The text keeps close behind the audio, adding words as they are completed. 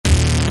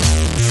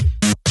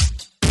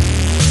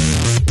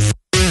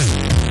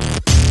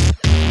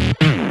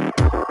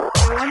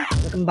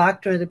welcome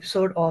back to another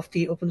episode of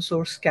the Open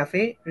Source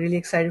Cafe. Really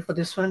excited for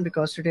this one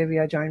because today we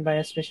are joined by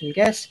a special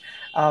guest,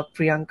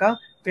 Priyanka.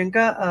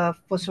 Priyanka,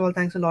 first of all,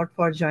 thanks a lot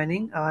for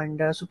joining and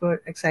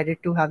super excited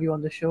to have you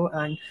on the show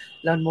and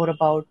learn more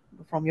about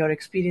from your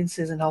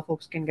experiences and how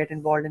folks can get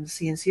involved in the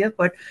CNCF.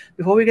 But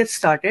before we get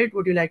started,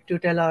 would you like to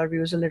tell our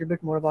viewers a little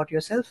bit more about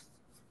yourself?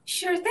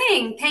 Sure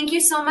thing. Thank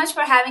you so much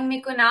for having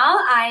me, Kunal.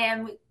 I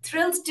am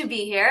thrilled to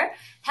be here.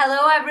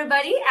 Hello,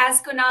 everybody.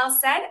 As Kunal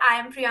said, I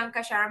am Priyanka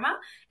Sharma,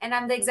 and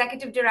I'm the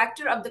Executive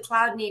Director of the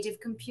Cloud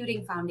Native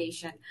Computing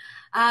Foundation.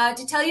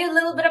 To tell you a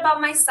little bit about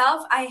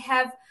myself, I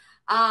have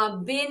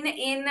been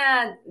in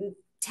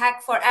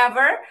tech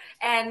forever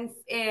and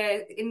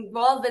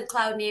involved with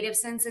Cloud Native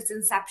since its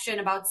inception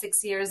about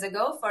 6 years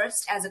ago,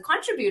 first as a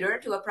contributor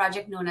to a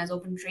project known as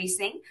Open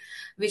Tracing,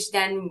 which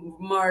then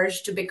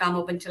merged to become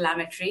Open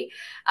Telemetry.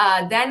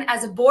 Then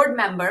as a board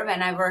member,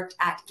 when I worked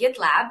at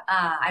GitLab,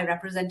 I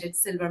represented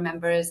silver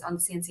members on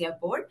the CNCF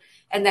board.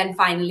 And then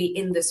finally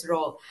in this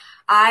role,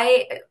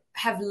 I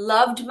have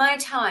loved my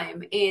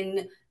time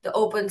in the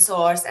open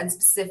source and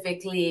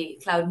specifically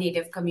cloud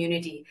native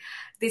community.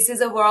 This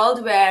is a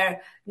world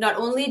where not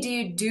only do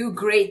you do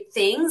great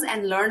things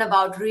and learn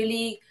about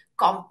really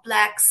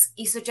complex,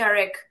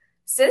 esoteric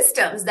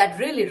systems that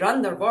really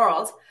run the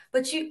world,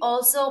 but you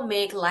also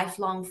make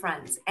lifelong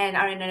friends and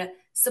are in a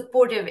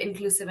supportive,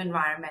 inclusive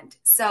environment.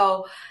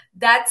 So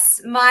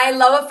that's my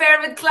love affair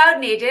with Cloud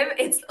Native.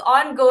 It's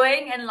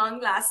ongoing and long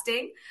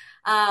lasting.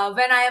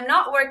 When I am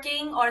not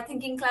working or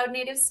thinking cloud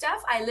native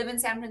stuff, I live in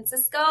San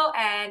Francisco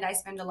and I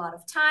spend a lot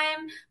of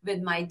time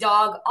with my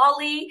dog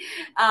Ollie,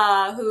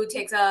 who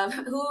takes a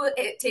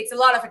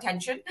lot of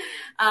attention,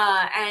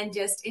 and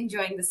just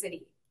enjoying the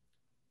city.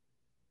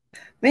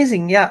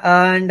 Amazing, yeah,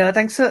 and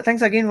thanks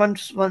again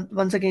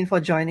once again for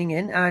joining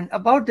in. And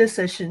about this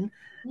session,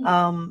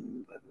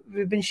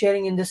 we've been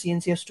sharing in the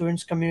CNCF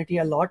students community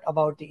a lot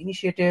about the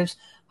initiatives,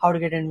 how to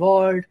get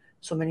involved,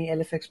 so many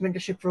LFX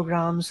mentorship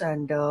programs,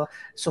 and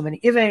so many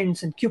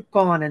events and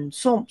KubeCon and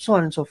so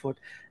on and so forth.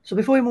 So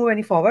before we move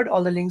any forward,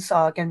 all the links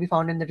can be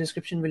found in the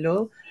description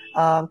below.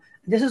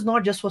 This is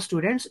not just for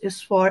students;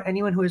 it's for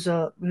anyone who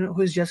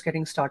is just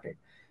getting started.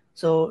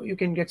 So you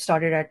can get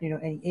started at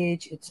any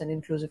age. It's an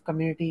inclusive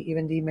community.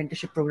 Even the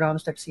mentorship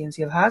programs that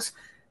CNCF has,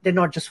 they're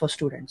not just for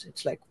students.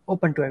 It's like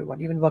open to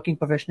everyone, even working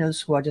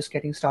professionals who are just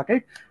getting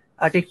started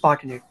take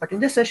part in it. But in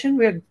this session,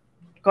 we're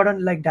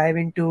gonna dive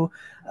into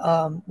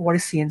what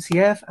is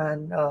CNCF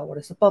and what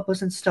is the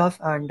purpose and stuff,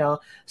 and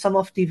some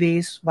of the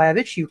ways via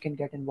which you can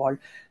get involved.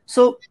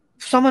 So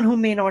someone who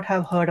may not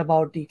have heard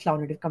about the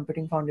Cloud Native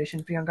Computing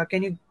Foundation, Priyanka,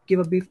 can you give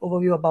a brief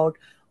overview about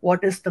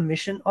what is the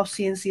mission of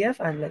CNCF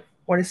and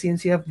what is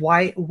CNCF?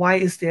 Why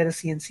is there a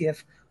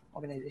CNCF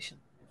organization?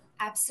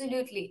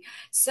 Absolutely.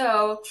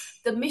 So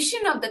the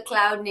mission of the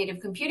Cloud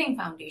Native Computing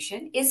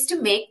Foundation is to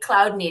make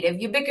cloud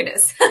native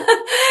ubiquitous,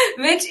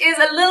 which is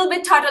a little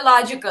bit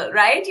tautological,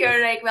 right?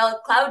 You're like, well,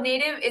 cloud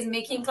native is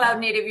making cloud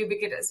native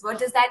ubiquitous. What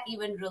does that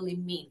even really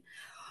mean?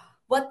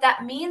 What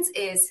that means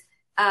is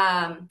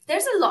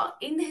there's a lot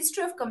in the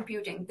history of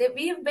computing that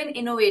we have been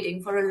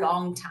innovating for a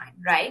long time,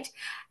 right?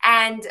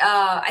 And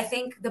I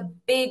think the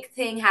big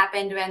thing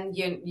happened when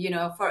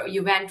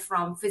you went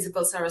from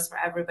physical service for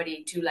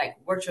everybody to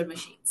virtual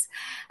machines.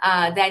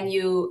 Then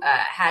you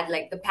had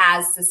the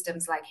PaaS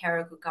systems like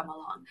Heroku come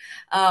along.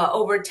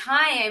 Over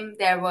time,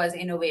 there was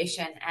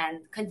innovation and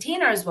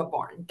containers were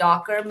born.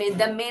 Docker made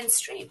them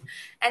mainstream,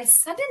 and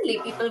suddenly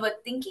people were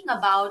thinking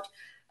about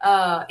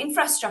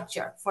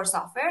infrastructure for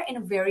software in a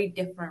very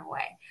different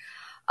way.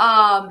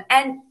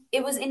 And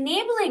it was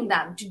enabling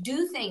them to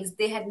do things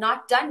they had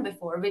not done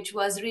before, which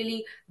was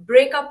really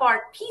break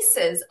apart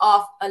pieces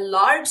of a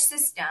large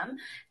system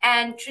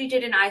and treat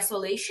it in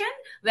isolation,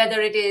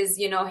 whether it is,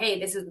 hey,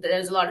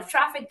 there's a lot of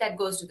traffic that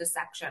goes to this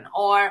section,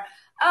 or,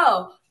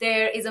 oh,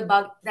 there is a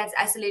bug that's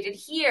isolated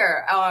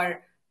here,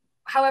 or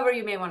however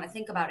you may want to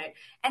think about it.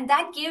 And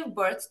that gave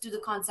birth to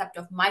the concept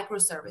of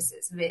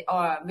microservices,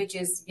 which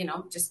is,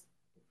 just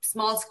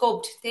small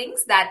scoped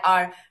things that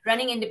are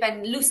running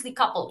independent, loosely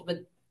coupled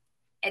with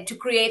to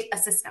create a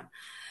system.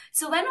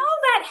 So when all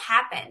that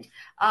happened,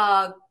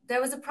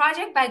 there was a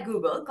project by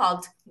Google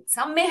called,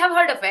 some may have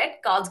heard of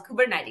it, called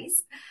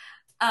Kubernetes.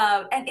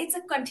 And it's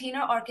a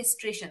container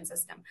orchestration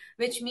system,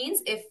 which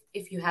means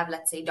if you have,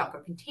 let's say, Docker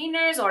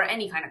containers or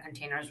any kind of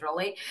containers,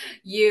 really,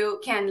 you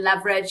can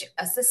leverage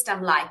a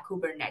system like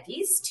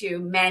Kubernetes to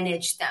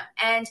manage them.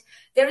 And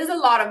there is a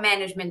lot of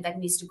management that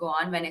needs to go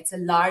on when it's a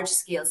large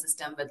scale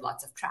system with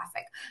lots of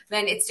traffic.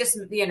 When it's just,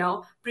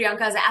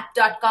 Priyanka's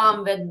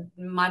app.com with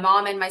my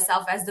mom and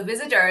myself as the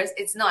visitors,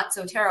 it's not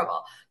so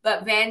terrible.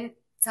 But when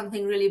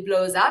something really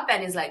blows up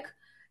and is like,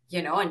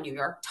 a New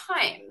York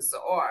Times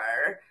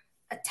or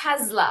a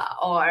Tesla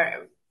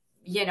or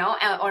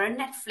or a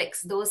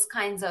Netflix, those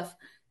kinds of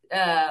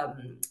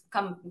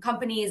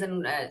companies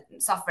and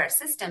software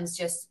systems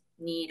just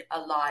need a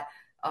lot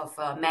of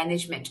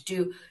management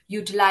to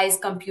utilize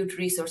compute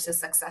resources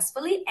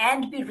successfully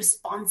and be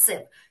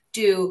responsive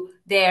to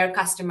their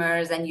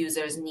customers and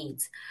users'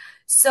 needs.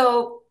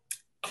 So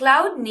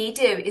cloud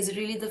native is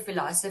really the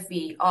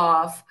philosophy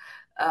of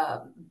uh,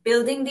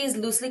 building these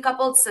loosely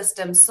coupled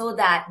systems so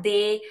that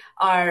they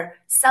are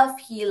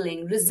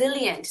self-healing,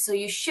 resilient, so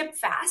you ship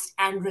fast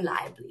and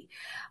reliably.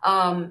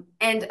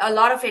 And a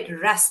lot of it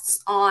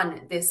rests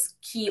on this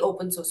key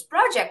open source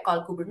project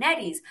called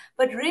Kubernetes,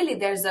 but really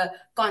there's a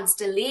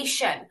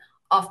constellation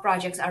of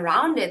projects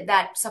around it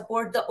that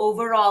support the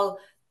overall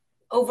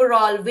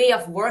way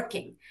of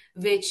working,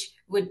 which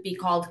would be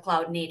called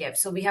cloud native.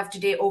 So we have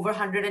today over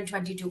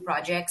 122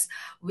 projects.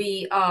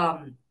 We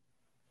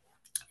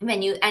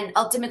when you and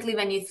ultimately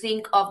when you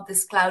think of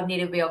this cloud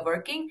native way of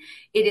working,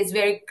 it is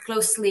very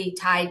closely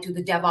tied to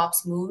the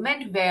DevOps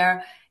movement,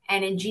 where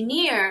an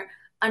engineer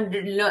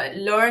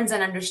learns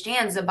and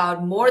understands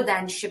about more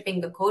than shipping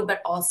the code,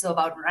 but also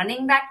about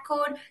running that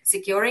code,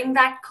 securing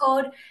that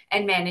code,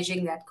 and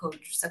managing that code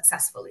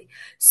successfully.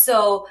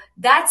 So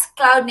that's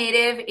cloud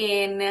native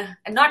in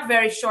a not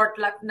very short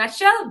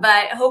nutshell,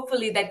 but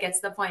hopefully that gets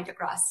the point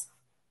across.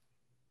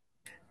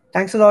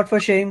 Thanks a lot for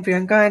sharing,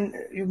 Priyanka. And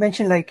you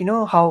mentioned, like,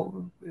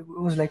 how it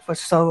was like for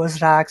servers,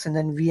 racks, and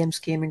then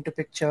VMs came into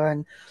picture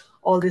and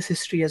all this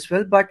history as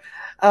well. But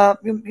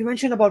you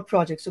mentioned about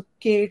projects. So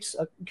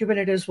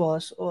Kubernetes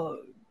was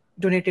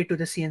donated to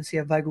the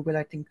CNCF by Google,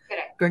 I think,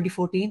 Correct.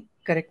 2014.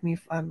 Correct me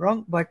if I'm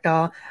wrong. But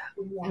Yeah.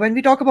 when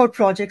we talk about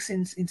projects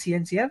in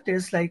CNCF,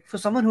 there's like, for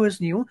someone who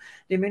is new,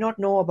 they may not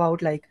know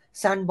about like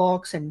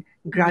sandbox and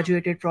Mhm.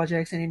 graduated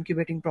projects and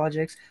incubating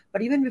projects.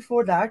 But even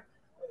before that,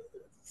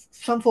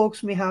 some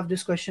folks may have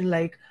this question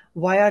like,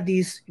 why are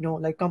these,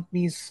 like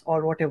companies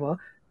or whatever,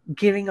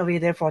 giving away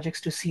their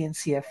projects to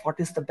CNCF? What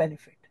is the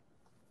benefit?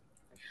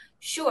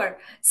 Sure.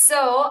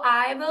 So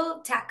I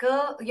will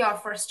tackle your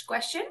first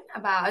question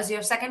about as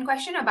your second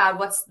question about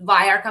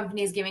why are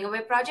companies giving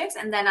away projects,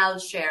 and then I'll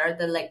share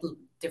the like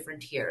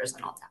different tiers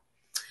and all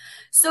that.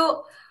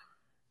 So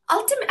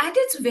at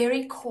its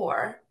very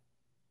core,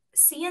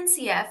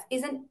 CNCF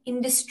is an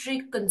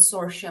industry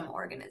consortium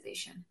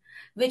organization,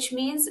 which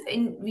means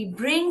we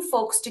bring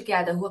folks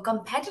together who are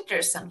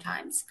competitors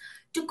sometimes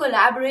to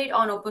collaborate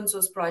on open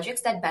source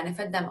projects that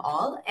benefit them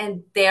all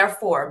and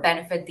therefore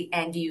benefit the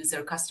end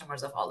user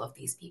customers of all of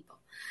these people.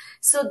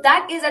 So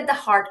that is at the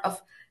heart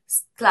of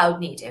cloud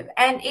native,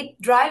 and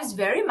it drives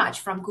very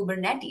much from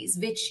Kubernetes,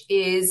 which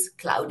is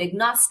cloud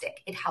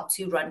agnostic. It helps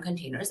you run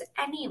containers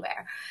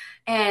anywhere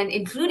and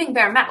including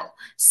bare metal.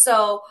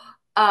 So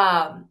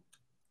um,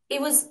 it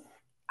was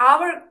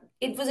our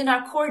it was in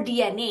our core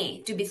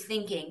DNA to be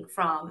thinking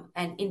from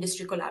an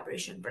industry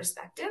collaboration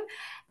perspective.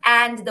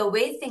 And the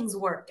way things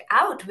worked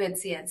out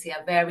with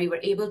CNCF, where we were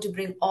able to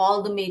bring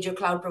all the major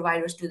cloud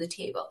providers to the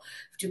table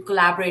to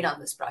collaborate on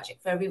this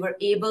project, where we were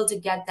able to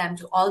get them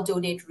to all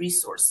donate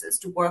resources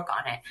to work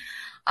on it,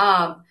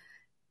 um,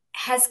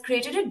 has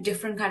created a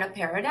different kind of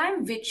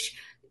paradigm, which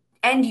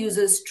end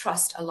users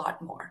trust a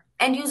lot more.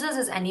 End users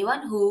is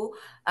anyone who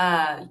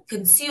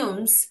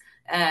consumes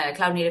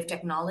cloud native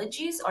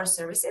technologies or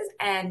services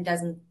and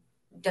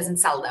doesn't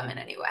sell them in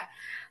any way.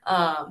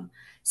 Um,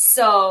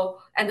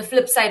 and the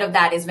flip side of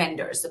that is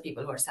vendors, the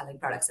people who are selling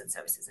products and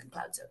services in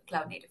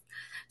cloud native.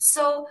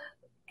 So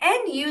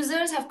end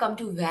users have come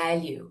to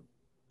value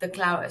the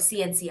cloud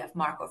CNCF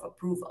mark of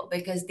approval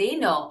because they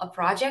know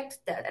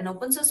an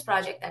open source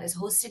project that is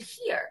hosted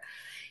here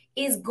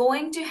is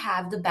going to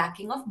have the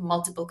backing of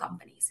multiple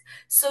companies.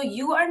 So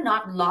you are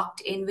not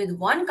locked in with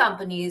one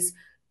company's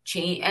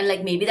change, and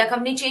like maybe that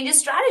company changes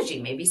strategy.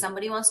 Maybe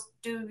somebody wants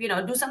to,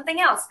 do something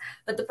else,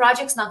 but the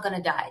project's not going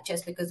to die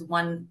just because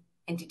one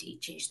entity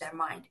changed their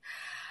mind.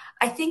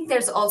 I think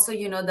there's also,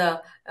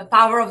 the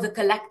power of the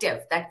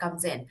collective that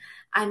comes in.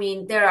 I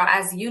mean,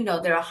 as you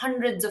know, there are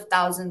hundreds of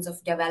thousands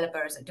of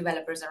developers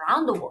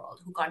around the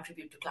world who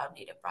contribute to cloud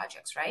native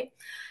projects, right?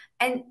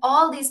 And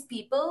all these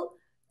people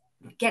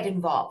get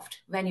involved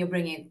when you're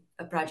bringing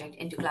a project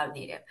into cloud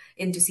native,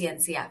 into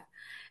CNCF.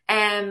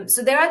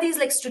 So there are these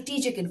like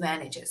strategic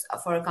advantages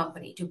for a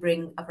company to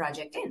bring a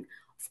project in.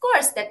 Of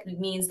course, that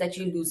means that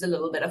you lose a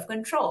little bit of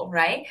control,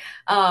 right?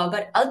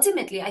 But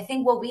ultimately, I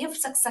think what we have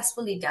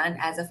successfully done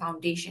as a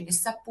foundation is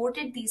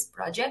supported these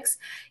projects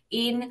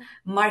in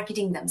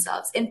marketing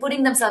themselves, in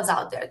putting themselves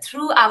out there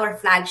through our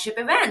flagship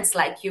events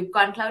like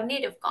KubeCon, Cloud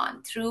Native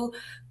Con, through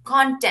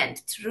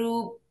content,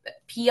 through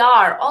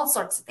PR, all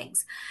sorts of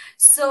things.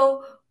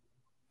 So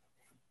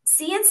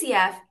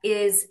CNCF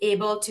is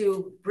able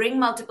to bring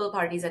multiple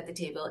parties at the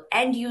table.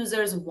 End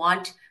users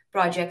want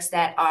projects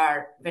that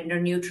are vendor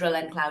neutral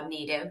and cloud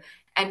native.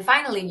 And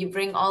finally, you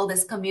bring all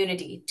this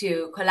community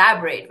to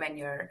collaborate when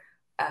you're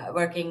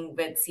working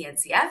with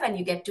CNCF, and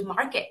you get to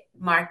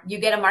you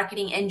get a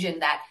marketing engine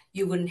that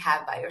you wouldn't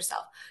have by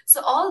yourself.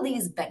 So all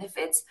these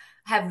benefits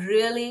have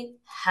really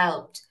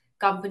helped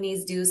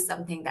companies do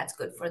something that's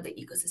good for the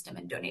ecosystem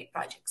and donate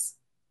projects.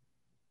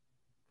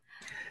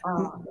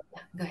 Yeah,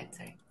 go ahead.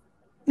 Sorry.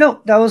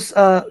 No, that was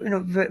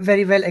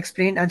very well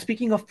explained. And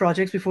speaking of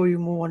projects, before you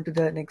move on to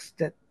the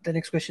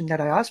next question that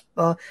I asked,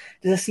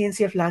 there's a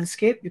CNCF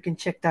Landscape. You can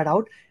check that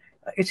out.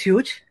 It's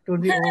huge.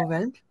 Don't be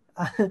overwhelmed.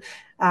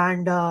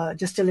 And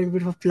just a little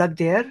bit of a plug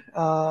there.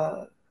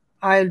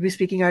 I'll be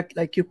speaking at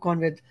like KubeCon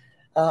with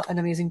an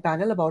amazing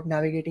panel about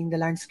navigating the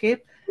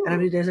landscape, and I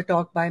believe there's a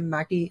talk by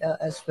Matty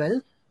as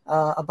well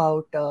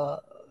about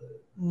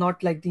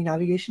not like the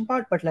navigation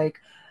part, but like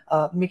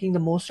making the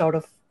most out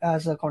of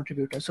as a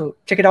contributor. So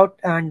check it out,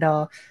 and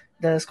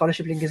the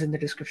scholarship link is in the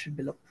description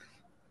below.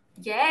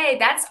 Yay,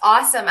 that's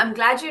awesome. I'm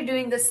glad you're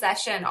doing this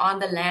session on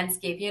the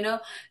landscape.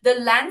 The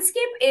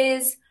landscape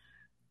is,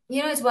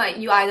 it's what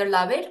you either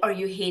love it or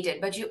you hate it,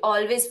 but you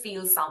always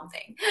feel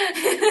something.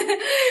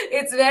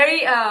 It's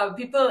very,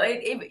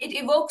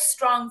 it evokes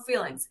strong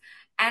feelings.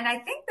 And I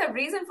think the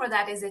reason for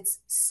that is it's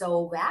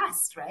so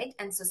vast, right?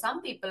 And so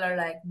some people are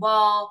like,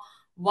 well,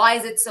 why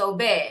is it so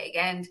big?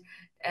 And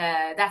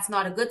that's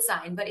not a good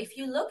sign. But if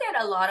you look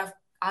at a lot of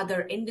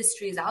other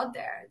industries out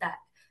there, that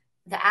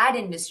the ad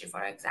industry,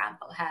 for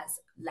example, has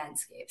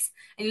landscapes.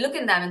 And you look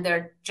in them and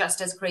they're just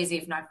as crazy,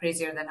 if not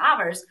crazier than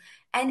ours.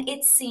 And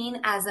it's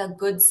seen as a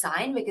good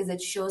sign because it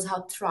shows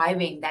how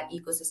thriving that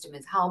ecosystem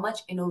is, how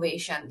much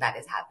innovation that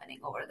is happening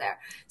over there.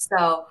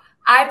 So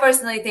I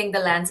personally think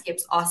the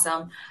landscape's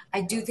awesome.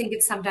 I do think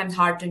it's sometimes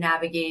hard to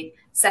navigate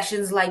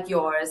sessions like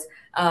yours,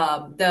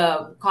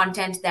 the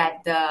content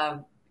that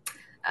the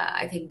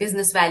I think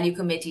Business Value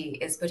Committee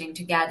is putting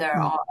together,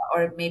 Mm.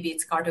 or maybe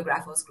it's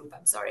Cartographers Group.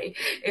 I'm sorry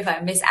if I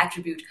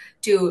misattribute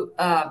to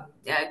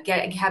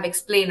have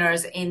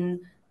explainers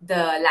in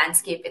the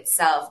landscape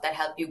itself that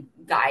help you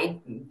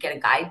get a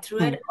guide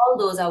through Mm. it. All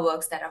those are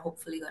works that are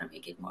hopefully going to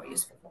make it more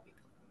useful for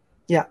people.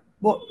 Yeah.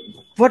 Well,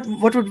 what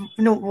would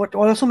what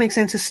also makes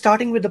sense is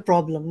starting with the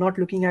problem, not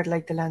looking at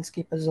like the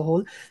landscape as a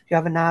whole. You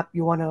have an app,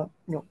 you want to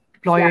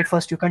deploy Yeah. it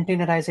first, you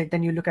containerize it,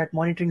 then you look at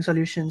monitoring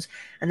solutions,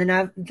 and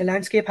then the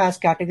landscape has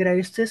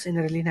categorized this in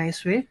a really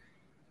nice way.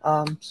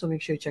 So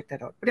make sure you check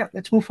that out. But yeah,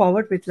 let's move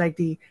forward with like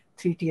the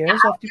three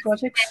tiers of the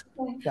projects.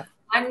 Yeah.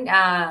 One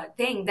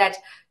thing that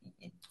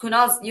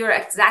Kunal, you're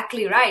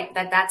exactly right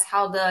that that's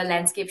how the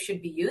landscape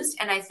should be used.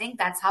 And I think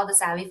that's how the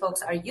savvy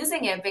folks are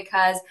using it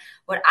because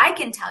what I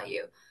can tell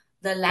you,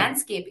 the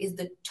landscape is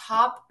the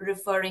top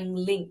referring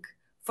link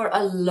for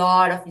a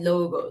lot of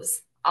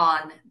logos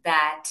on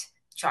that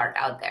chart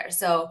out there.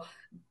 So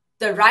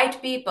the right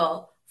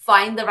people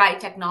find the right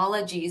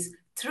technologies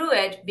through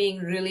it being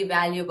really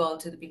valuable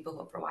to the people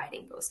who are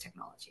providing those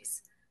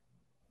technologies.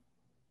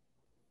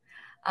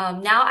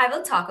 Now I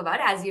will talk about,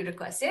 as you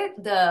requested,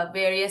 the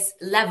various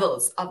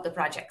levels of the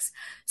projects.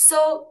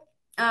 So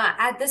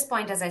at this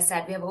point, as I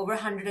said, we have over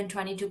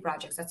 122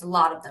 projects. That's a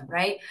lot of them,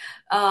 right?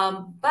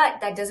 But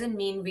that doesn't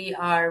mean we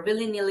are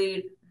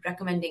willy-nilly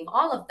recommending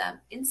all of them.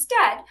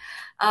 Instead,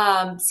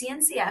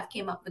 CNCF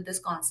came up with this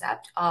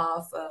concept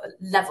of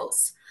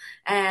levels.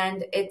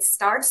 And it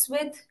starts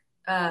with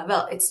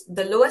it's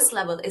the lowest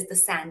level is the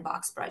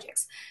sandbox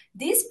projects.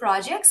 These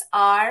projects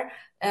are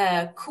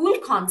cool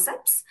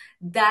concepts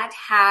that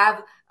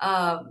have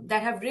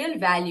real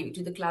value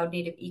to the cloud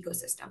native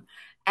ecosystem,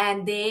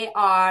 and they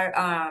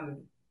are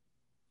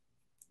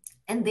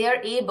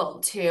able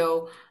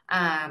to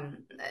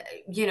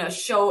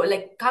show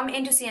like come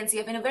into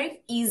CNCF in a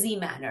very easy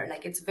manner.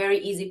 Like it's very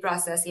easy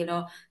process.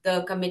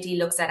 The committee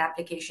looks at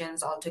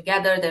applications all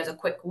together. There's a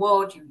quick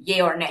vote,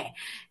 yay or nay,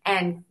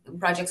 and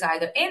projects are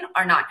either in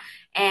or not.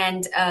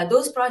 And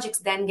those projects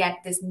then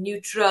get this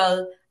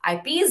neutral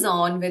IP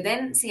zone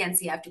within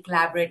CNCF to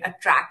collaborate,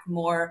 attract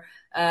more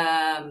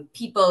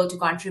people to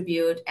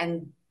contribute,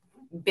 and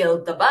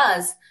build the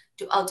buzz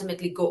to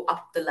ultimately go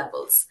up the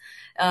levels.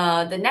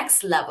 The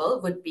next level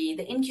would be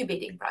the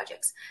incubating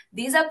projects.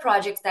 These are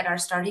projects that are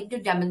starting to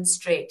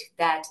demonstrate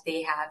that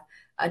they have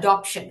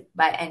adoption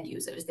by end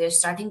users. They're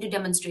starting to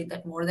demonstrate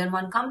that more than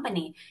one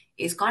company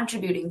is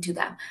contributing to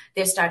them.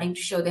 They're starting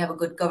to show they have a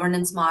good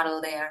governance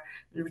model. They're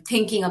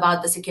thinking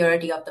about the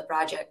security of the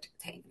project,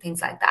 things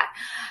like that.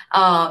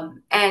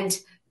 And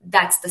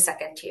that's the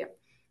second tier.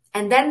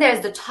 And then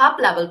there's the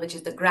top level, which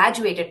is the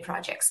graduated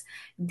projects.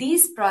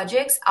 These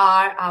projects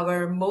are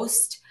our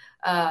most,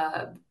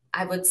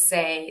 I would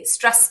say,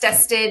 stress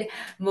tested,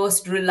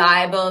 most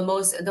reliable,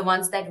 the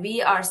ones that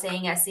we are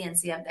saying as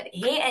CNCF that,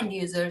 hey, end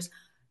users,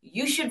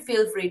 you should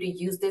feel free to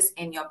use this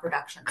in your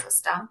production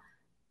system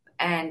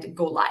and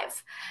go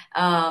live.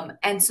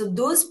 And so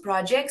those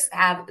projects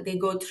they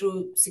go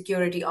through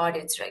security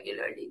audits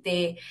regularly.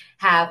 They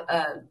have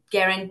a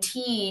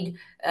guaranteed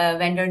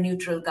vendor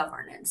neutral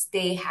governance.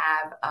 They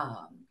have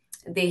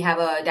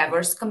a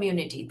diverse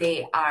community.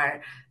 They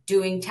are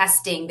doing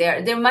testing.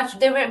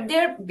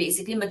 They're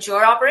basically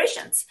mature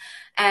operations.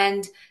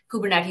 And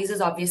Kubernetes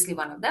is obviously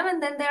one of them.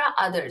 And then there are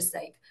others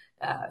like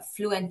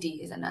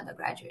Fluentd is another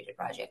graduated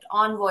project.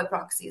 Envoy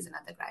Proxy is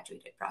another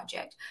graduated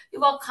project. We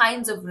have all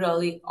kinds of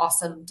really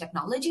awesome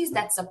technologies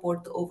that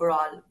support the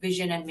overall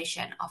vision and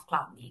mission of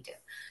cloud native.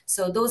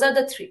 So those are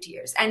the three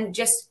tiers. And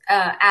just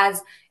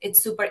as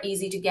it's super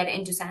easy to get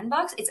into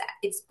Sandbox,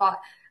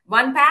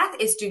 one path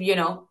is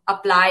to,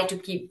 apply to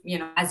keep,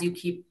 as you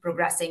keep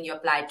progressing, you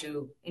apply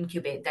to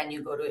incubate, then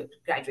you go to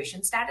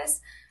graduation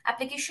status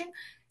application.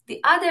 The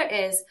other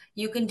is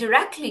you can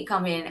directly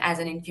come in as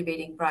an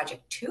incubating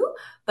project too,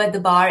 but the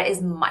bar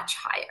is much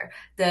higher.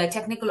 The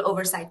Technical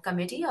Oversight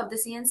Committee of the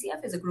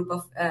CNCF is a group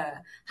of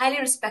highly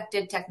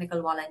respected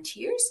technical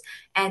volunteers,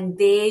 and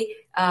they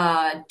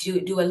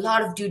do a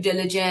lot of due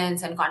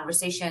diligence and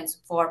conversations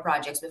for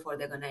projects before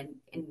they're going to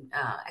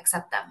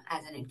accept them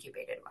as an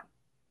incubated one.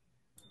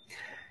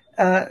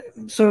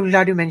 So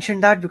glad you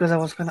mentioned that because I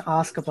was going to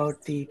ask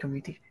about the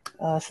committee.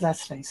 So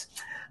that's nice.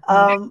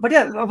 But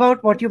yeah,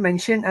 about what you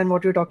mentioned and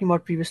what you were talking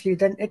about previously,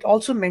 then it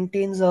also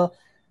maintains a,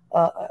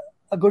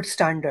 a good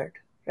standard,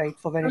 right,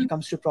 for when it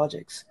comes to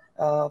projects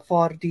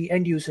for the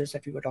end users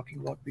that we were talking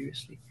about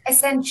previously.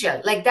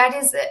 Essential, like that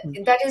is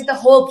the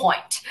whole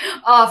point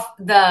of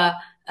the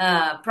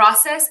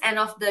process and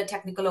of the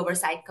Technical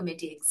Oversight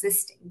Committee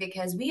existing,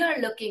 because we are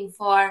looking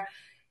for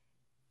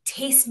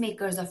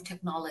tastemakers of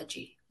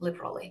technology,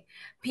 literally.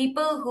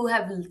 People who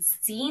have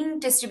seen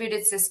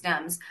distributed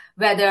systems,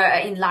 whether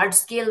in large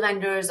scale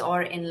vendors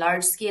or in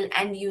large scale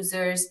end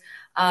users,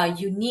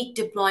 unique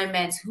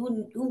deployments,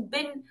 who've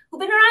been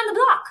around the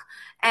block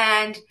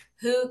and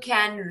who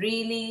can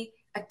really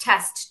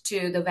attest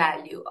to the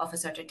value of a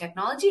certain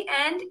technology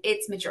and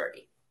its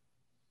maturity.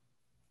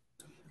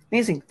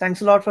 Amazing.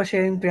 Thanks a lot for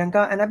sharing,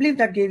 Priyanka. And I believe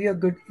that gave you a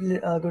good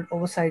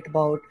oversight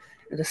about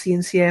the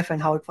CNCF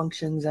and how it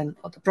functions and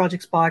the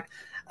projects part.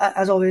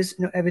 As always,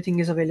 everything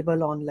is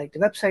available on like the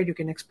website. You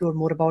can explore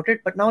more about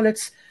it. But now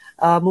let's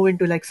move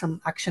into like some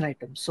action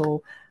items.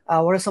 So,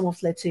 what are some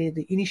of, let's say,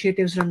 the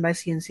initiatives run by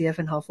CNCF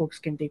and how folks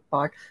can take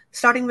part?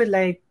 Starting with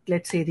like,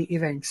 let's say, the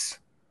events.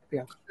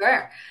 Priyanka.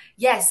 Sure.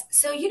 Yes.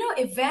 So,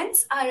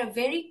 events are a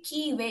very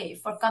key way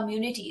for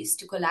communities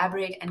to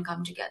collaborate and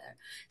come together,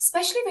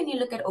 especially when you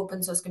look at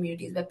open source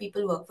communities where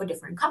people work for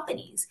different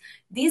companies.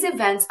 These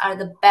events are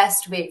the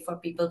best way for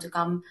people to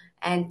come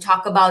and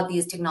talk about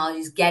these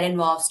technologies, get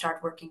involved,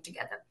 start working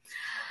together.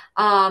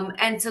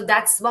 And so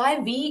that's why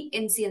we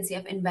in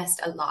CNCF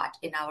invest a lot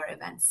in our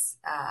events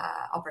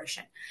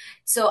operation.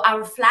 So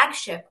our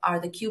flagship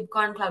are the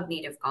KubeCon Cloud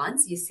Native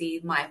Cons. You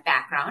see my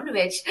background,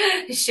 which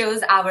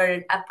shows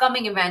our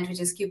upcoming event, which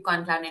is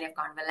KubeCon Cloud Native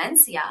Con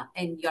Valencia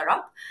in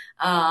Europe.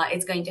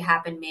 It's going to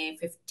happen May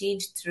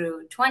 15th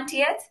through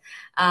 20th.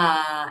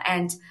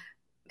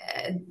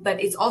 But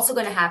it's also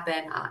going to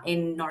happen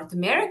in North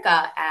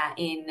America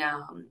in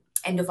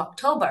end of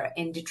October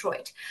in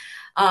Detroit.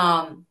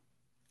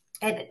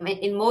 And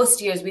in most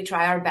years, we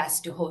try our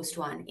best to host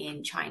one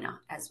in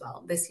China as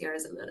well. This year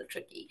is a little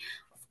tricky,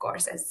 of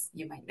course, as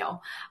you might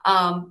know.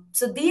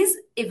 So these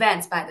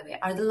events, by the way,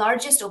 are the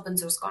largest open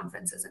source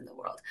conferences in the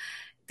world.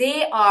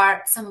 They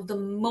are some of the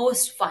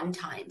most fun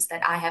times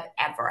that I have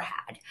ever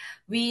had.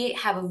 We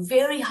have a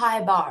very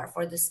high bar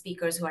for the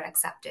speakers who are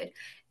accepted.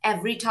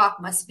 Every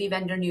talk must be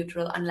vendor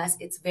neutral unless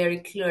it's very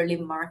clearly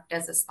marked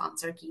as a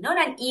sponsor keynote.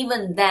 And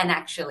even then,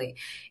 actually,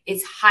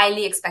 it's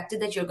highly expected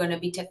that you're going to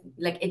be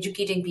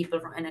educating people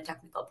in a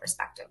technical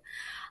perspective.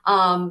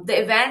 The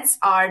events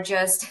are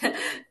just,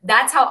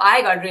 that's how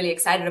I got really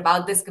excited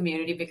about this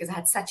community, because I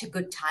had such a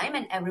good time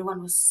and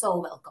everyone was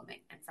so welcoming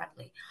and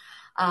friendly.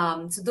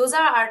 So those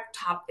are our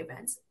top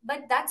events,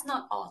 but that's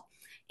not all.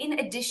 In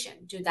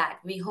addition to that,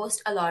 we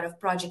host a lot of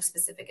project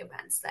specific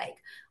events like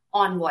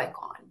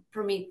EnvoyCon,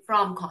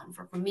 PromCon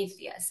for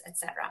Prometheus,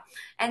 etc.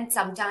 And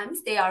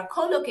sometimes they are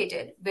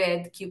co-located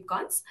with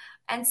KubeCons,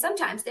 and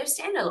sometimes they're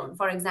standalone.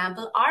 For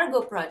example,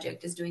 Argo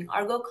project is doing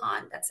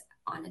ArgoCon. That's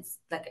on its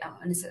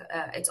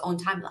own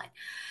timeline.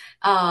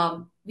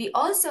 We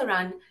also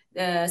run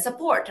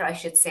support, or I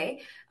should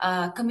say,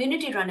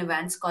 community-run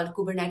events called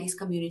Kubernetes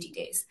Community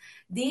Days.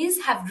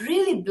 These have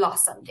really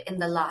blossomed in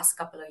the last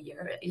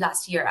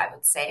year, I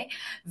would say,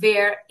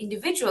 where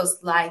individuals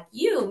like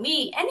you,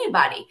 me,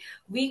 anybody,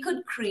 we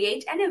could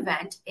create an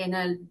event in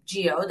a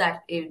geo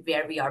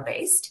where we are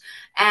based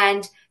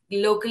and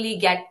locally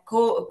get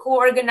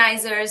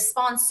co-organizers,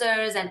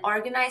 sponsors, and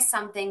organize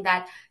something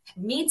that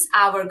meets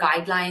our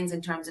guidelines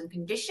in terms and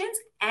conditions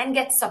and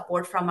gets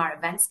support from our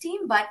events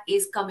team, but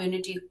is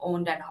community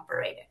owned and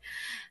operated,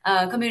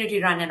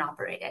 community run and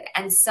operated.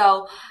 And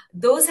so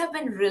those have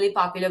been really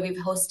popular. We've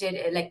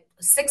hosted like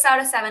 6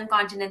 out of 7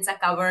 continents are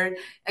covered.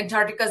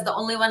 Antarctica is the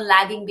only one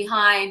lagging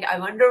behind. I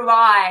wonder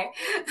why.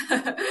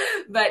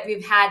 But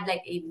we've had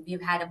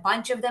a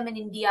bunch of them in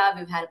India.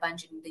 We've had a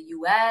bunch in the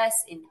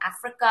US, in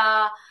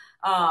Africa,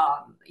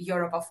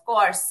 Europe, of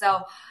course.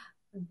 So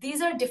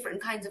these are different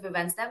kinds of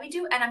events that we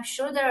do. And I'm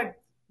sure there are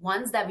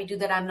ones that we do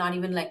that I'm not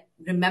even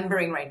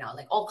remembering right now,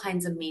 like all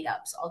kinds of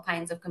meetups, all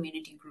kinds of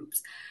community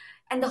groups.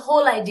 And the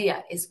whole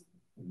idea is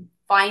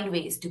find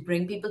ways to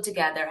bring people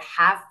together,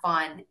 have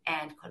fun,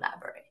 and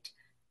collaborate.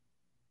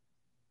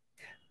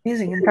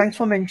 Amazing. And thanks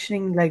for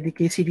mentioning like the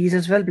KCDs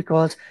as well,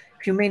 because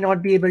if you may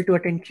not be able to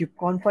attend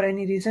KubeCon for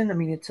any reason, I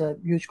mean, it's a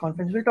huge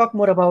conference. We'll talk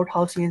more about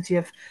how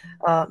CNCF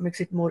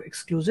makes it more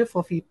exclusive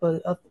for people,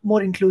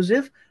 more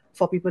inclusive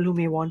for people who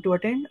may want to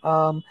attend.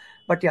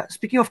 But yeah,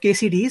 speaking of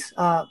KCDs,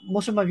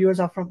 most of my viewers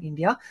are from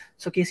India.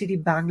 So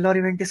KCD Bangalore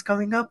event is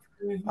coming up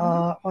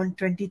on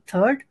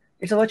 23rd.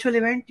 It's a virtual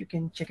event. You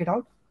can check it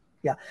out.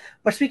 Yeah.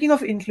 But speaking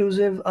of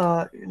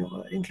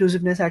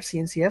inclusiveness at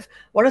CNCF,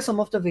 what are some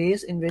of the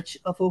ways in which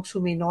folks who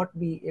may not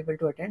be able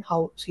to attend,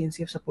 how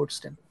CNCF supports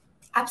them?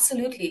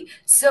 Absolutely.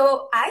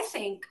 So I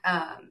think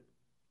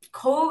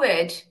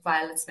COVID,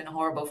 while it's been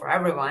horrible for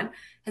everyone,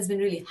 has been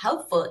really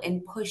helpful in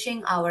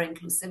pushing our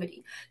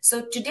inclusivity.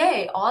 So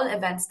today, all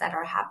events that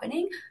are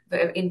happening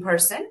in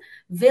person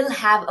will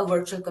have a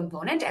virtual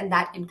component, and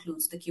that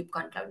includes the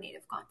KubeCon Cloud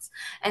Native Cons.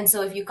 And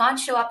so if you can't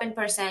show up in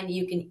person,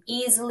 you can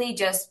easily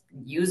just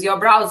use your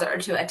browser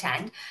to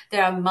attend.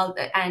 There are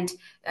and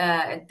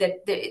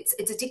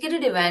it's a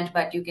ticketed event,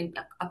 but you can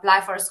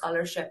apply for a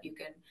scholarship. You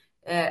can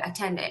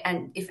attend it,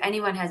 and if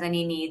anyone has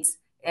any needs,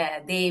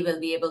 they will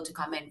be able to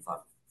come in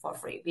for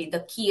free.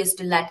 The key is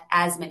to let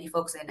as many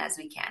folks in as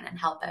we can and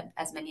help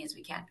as many as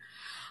we can.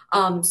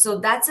 So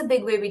that's a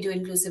big way we do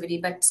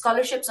inclusivity. But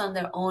scholarships on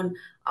their own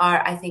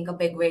are, I think, a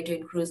big way to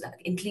increase.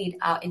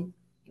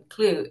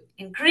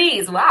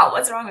 Wow,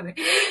 what's wrong with me?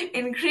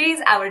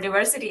 Increase our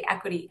diversity,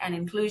 equity, and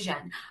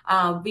inclusion.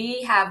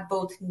 We have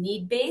both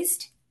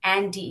need-based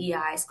and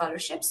DEI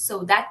scholarships,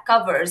 so that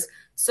covers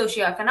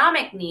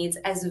socioeconomic needs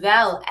as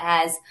well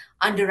as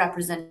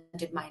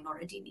underrepresented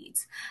minority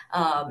needs.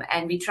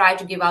 And we try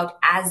to give out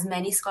as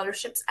many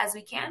scholarships as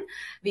we can.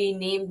 We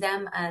named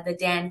them the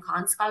Dan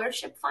Kahn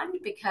Scholarship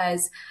Fund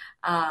because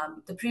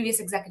the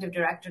previous executive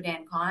director,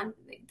 Dan Kahn,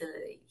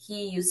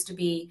 he used to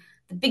be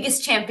the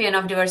biggest champion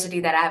of diversity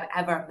that I've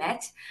ever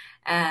met.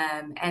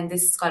 And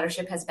this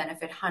scholarship has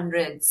benefited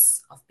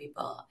hundreds of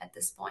people at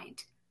this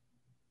point.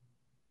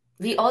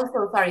 We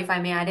also, sorry if I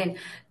may add in,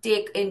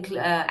 take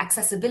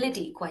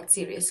accessibility quite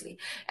seriously.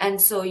 And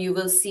so you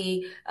will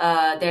see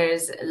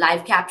there's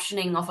live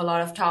captioning of a lot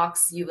of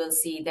talks. You will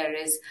see there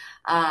is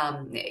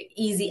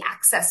easy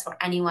access for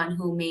anyone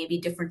who may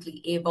be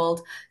differently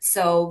abled.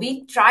 So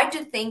we try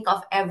to think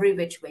of every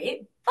which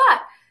way,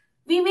 but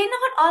we may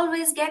not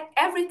always get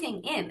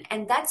everything in.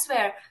 And that's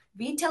where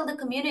we tell the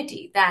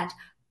community that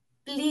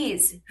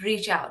please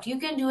reach out. You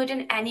can do it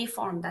in any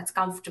form that's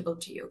comfortable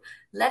to you.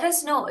 Let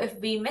us know if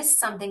we missed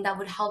something that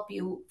would help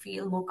you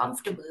feel more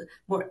comfortable,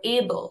 more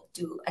able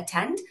to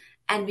attend,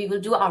 and we will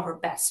do our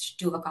best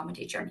to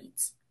accommodate your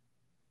needs.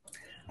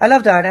 I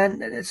love that,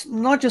 and it's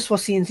not just for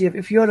CNCF.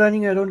 If you're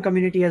running your own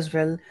community as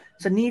well,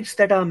 so needs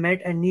that are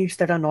met and needs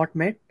that are not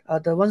met.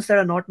 The ones that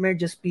are not met,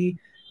 just be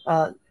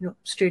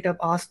straight up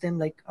ask them,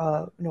 like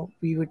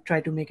we would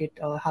try to make it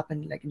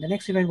happen like in the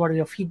next event. What is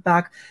your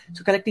feedback?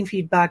 So collecting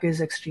feedback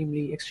is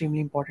extremely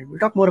important. We'll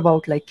talk more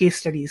about like case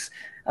studies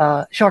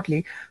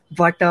shortly,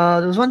 but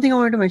there was one thing I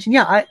wanted to mention.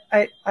 Yeah,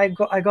 I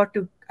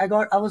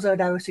was a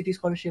diversity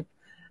scholarship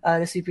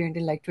recipient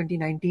in like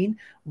 2019.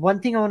 One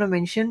thing I want to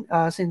mention,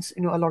 since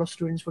a lot of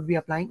students would be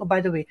applying. Oh,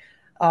 by the way,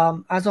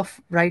 as of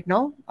right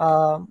now,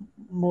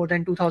 more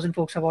than 2,000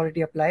 folks have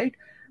already applied.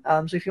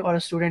 So if you are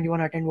a student, you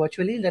want to attend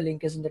virtually, the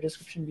link is in the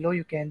description below.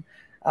 You can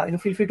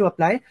feel free to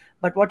apply.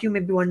 But what you may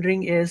be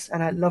wondering is,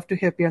 and I'd love to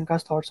hear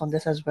Priyanka's thoughts on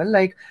this as well,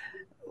 like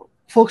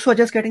folks who are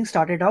just getting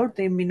started out,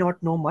 they may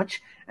not know much,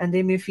 and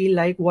they may feel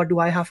like, what do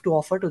I have to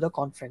offer to the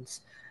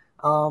conference?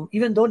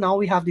 Even though now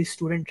we have the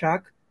student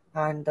track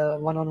and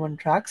one-on-one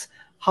tracks,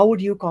 how would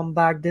you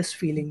combat this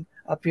feeling,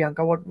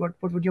 Priyanka? What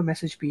would your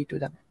message be to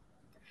them?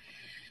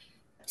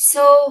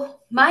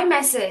 So my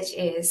message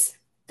is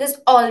there's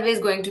always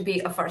going to be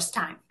a first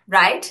time,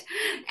 right?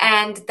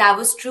 And that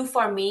was true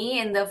for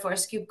me in the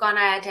first KubeCon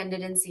I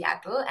attended in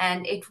Seattle.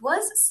 And I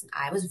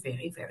was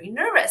very, very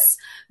nervous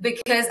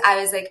because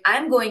I was like,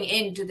 I'm going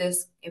into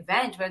this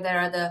event where there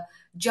are the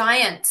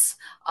giants,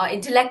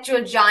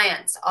 intellectual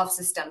giants of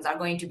systems are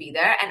going to be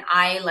there. And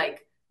I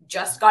like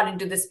just got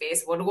into the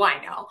space. What do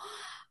I know?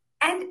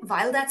 And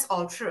while that's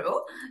all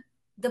true,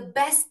 the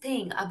best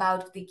thing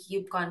about the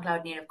KubeCon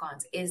Cloud Native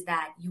Cons is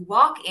that you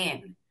walk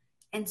in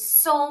and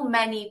so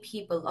many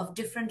people of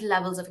different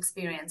levels of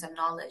experience and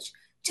knowledge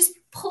just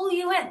pull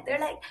you in. They're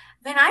like,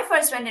 when I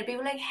first went in, people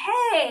were like,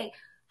 hey,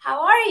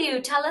 how are you?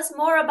 Tell us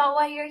more about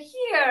why you're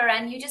here.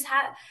 And you just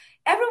have,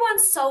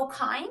 everyone's so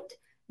kind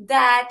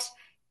that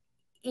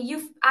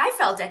I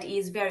felt at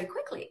ease very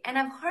quickly. And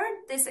I've heard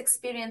this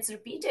experience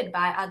repeated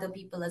by other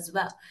people as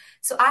well.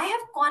 So I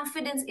have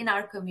confidence in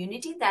our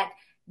community that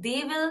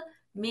they will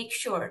make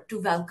sure to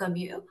welcome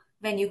you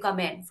when you come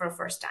in for a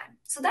first time.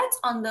 So that's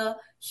on the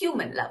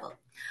human level.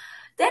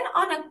 Then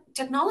on a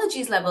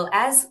technologies level,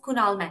 as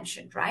Kunal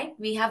mentioned, right,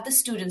 we have the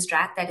students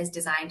track that is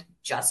designed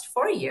just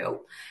for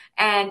you.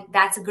 And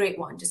that's a great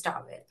one to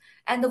start with.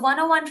 And the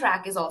 101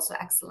 track is also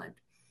excellent.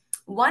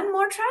 One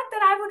more track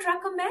that I would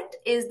recommend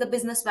is the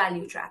business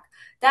value track.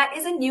 That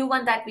is a new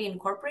one that we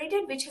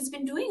incorporated, which has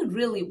been doing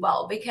really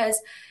well because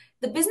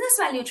the business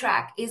value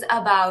track is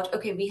about,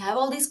 okay, we have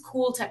all these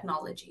cool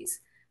technologies.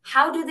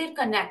 How do they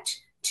connect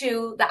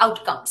to the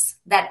outcomes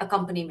that a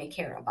company may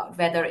care about,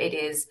 whether it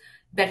is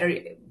better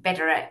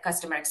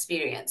customer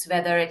experience,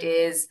 whether it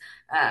is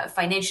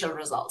financial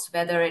results,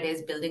 whether it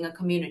is building a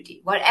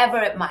community, whatever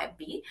it might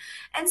be.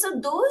 And so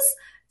those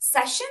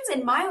sessions,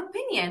 in my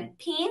opinion,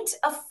 paint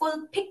a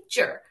full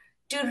picture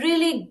to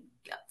really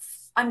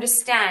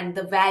understand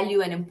the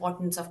value and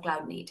importance of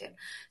cloud native.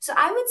 So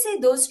I would say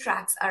those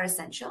tracks are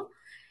essential.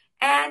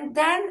 And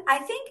then I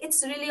think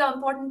it's really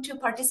important to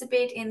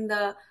participate in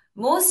the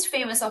most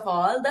famous of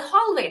all, the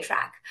hallway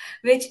track,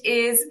 which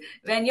is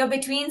when you're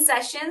between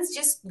sessions,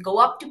 just go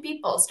up to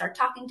people, start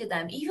talking to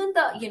them. Even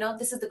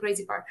this is the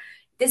crazy part.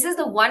 This is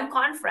the one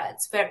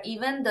conference where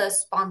even the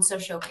sponsor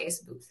showcase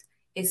booth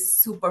is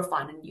super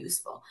fun and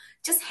useful.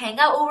 Just hang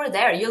out over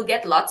there. You'll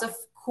get lots of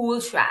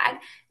cool swag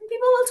and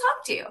people will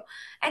talk to you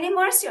and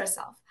immerse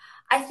yourself.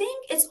 I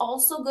think it's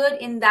also good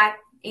in that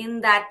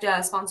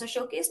sponsor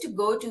showcase to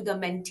go to the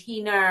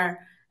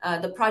maintainer,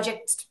 the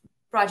project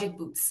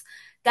booths.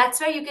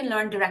 That's where you can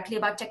learn directly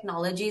about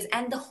technologies,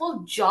 and the whole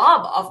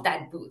job of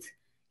that booth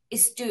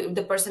is to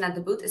the person at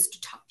the booth is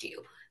to talk to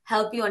you,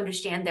 help you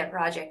understand their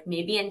project,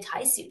 maybe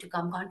entice you to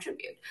come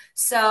contribute.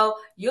 So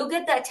you'll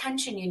get the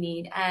attention you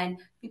need, and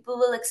people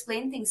will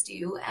explain things to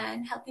you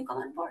and help you come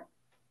on board.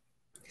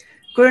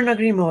 Couldn't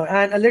agree more.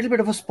 And a little bit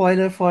of a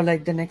spoiler for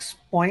like the next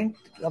point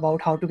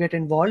about how to get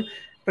involved.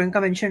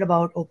 Priyanka mentioned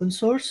about open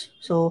source.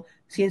 So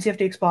CNCF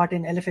takes part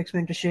in LFX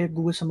mentorship,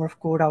 Google Summer of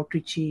Code,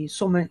 Outreachy.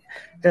 So many.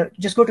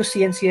 Just go to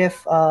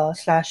CNCF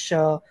slash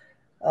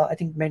I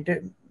think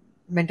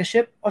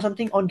mentorship or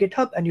something on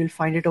GitHub, and you'll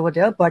find it over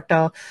there. But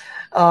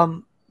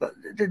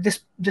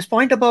this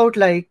point about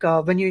like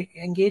when you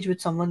engage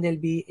with someone, they'll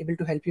be able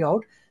to help you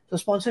out. So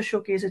sponsor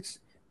showcase, it's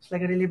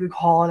like a really big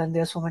hall, and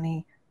there's so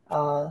many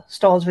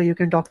stalls where you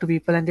can talk to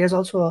people, and there's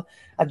also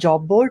a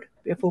job board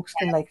where folks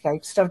can like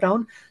write stuff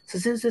down. So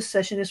since this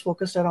session is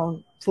focused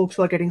around folks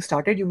who are getting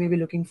started, you may be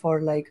looking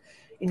for like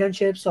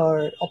internships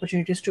or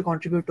opportunities to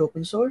contribute to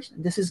open source.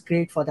 This is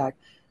great for that.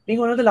 Being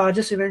one of the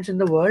largest events in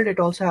the world, it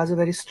also has a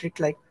very strict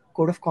like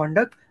code of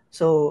conduct.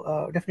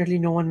 So definitely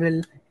no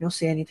one will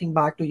say anything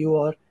bad to you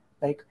or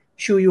like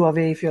shoo you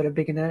away if you're a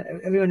beginner.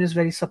 Everyone is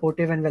very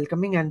supportive and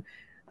welcoming, and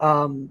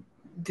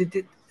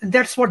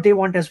that's what they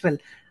want as well.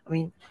 I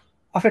mean,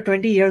 after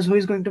 20 years, who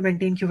is going to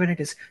maintain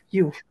Kubernetes?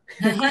 You.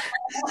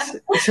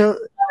 so,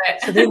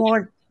 so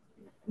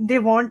they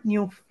want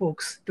new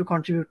folks to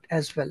contribute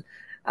as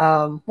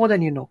well, more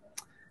than you know.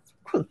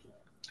 Cool.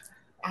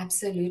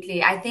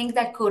 Absolutely. I think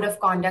that code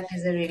of conduct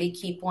is a really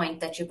key point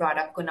that you brought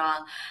up,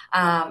 Kunal.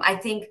 I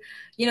think,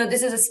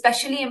 this is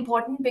especially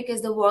important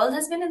because the world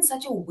has been in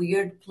such a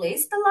weird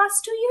place the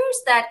last 2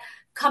 years that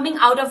coming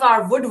out of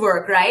our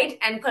woodwork, right?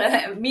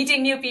 And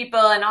meeting new people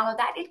and all of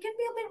that, it can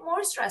be a bit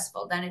more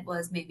stressful than it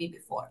was maybe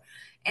before.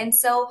 And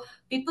so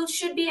people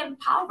should be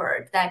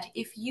empowered that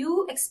if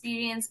you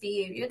experience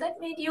behavior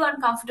that made you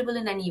uncomfortable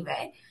in any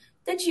way,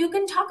 that you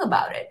can talk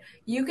about it,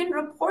 you can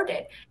report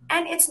it,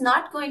 and it's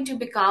not going to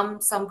become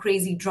some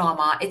crazy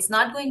drama. It's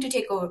not going to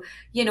take over.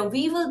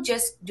 We will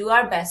just do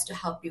our best to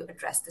help you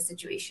address the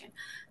situation.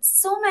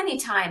 So many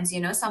times,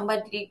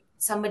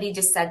 somebody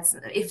just said,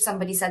 if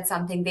somebody said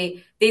something,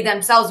 they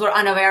themselves were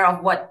unaware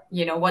of what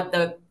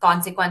the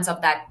consequence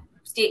of that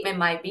statement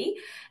might be.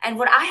 And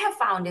what I have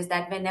found is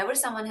that whenever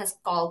someone has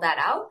called that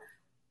out,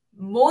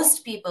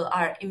 most people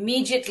are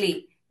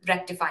immediately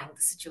rectifying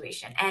the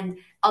situation, and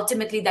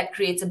ultimately that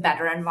creates a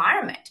better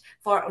environment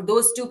for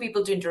those two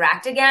people to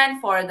interact again,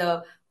 for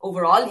the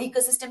overall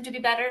ecosystem to be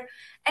better.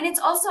 And it's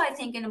also, I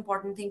think, an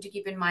important thing to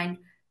keep in mind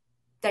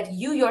that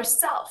you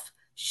yourself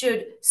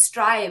should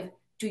strive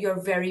to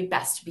your very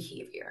best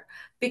behavior,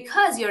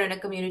 because you're in a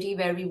community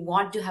where we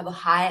want to have a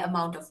high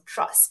amount of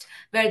trust,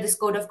 where this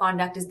code of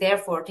conduct is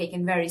therefore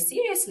taken very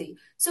seriously.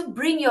 So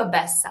bring your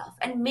best self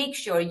and make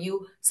sure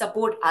you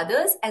support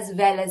others as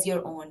well as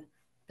your own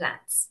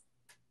plans.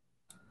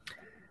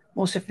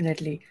 Most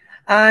definitely.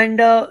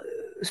 And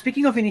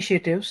speaking of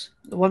initiatives,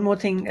 one more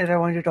thing that I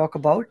wanted to talk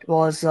about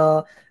was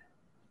the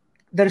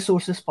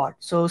resources part.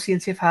 So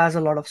CNCF has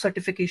a lot of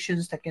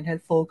certifications that can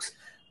help folks,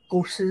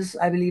 courses,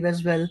 I believe,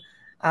 as well,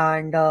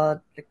 and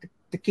like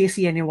the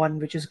KCNA one,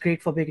 which is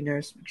great for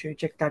beginners. Make sure you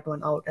check that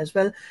one out as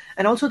well,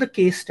 and also the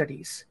case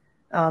studies.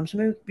 So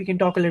maybe we can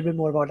talk a little bit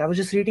more about it. I was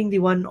just reading the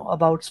one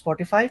about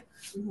Spotify,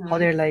 how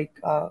they're like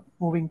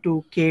moving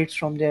to K8s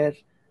from their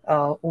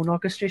own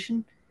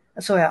orchestration.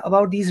 So yeah,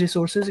 about these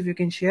resources, if you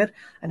can share,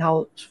 and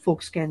how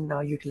folks can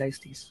utilize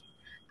these.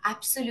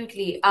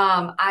 Absolutely.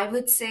 I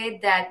would say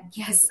that,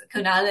 yes,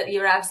 Kunal,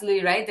 you're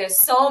absolutely right. There's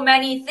so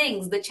many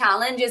things. The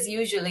challenge is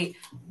usually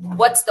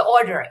what's the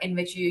order in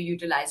which you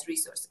utilize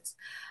resources.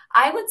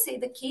 I would say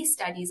the case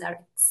studies are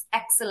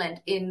excellent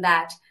in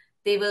that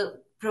they will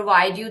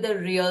provide you the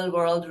real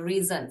world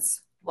reasons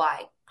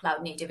why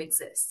cloud native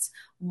exists,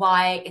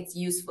 why it's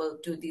useful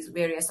to these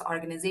various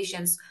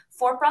organizations,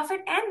 for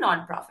profit and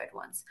non-profit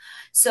ones.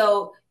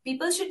 So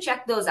people should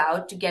check those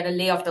out to get a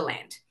lay of the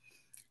land.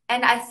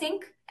 And I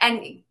think,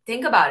 and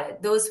think about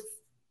it,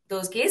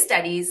 those case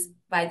studies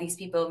by these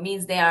people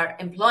means they are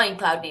employing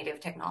cloud native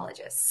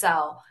technologists.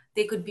 So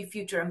they could be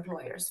future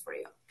employers for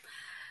you.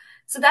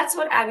 So that's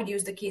what I would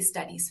use the case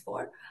studies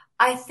for.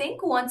 I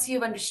think once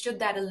you've understood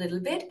that a little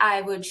bit,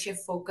 I would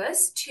shift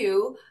focus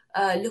to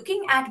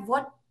looking at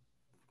what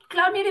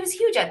cloud native is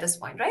huge at this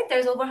point, right?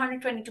 There's over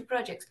 122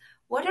 projects.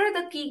 what are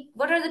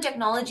the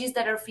technologies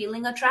that are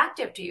feeling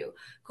attractive to you?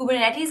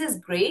 Kubernetes is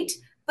great,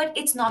 but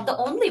it's not the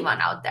only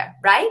one out there,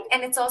 right?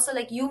 And it's also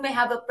like you may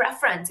have a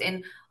preference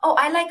in, oh,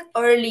 I like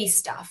early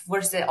stuff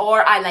versus,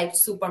 or I like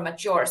super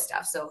mature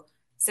stuff. So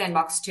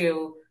sandbox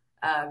to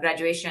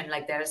graduation,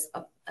 like there's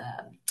a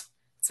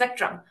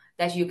spectrum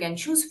that you can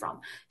choose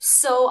from.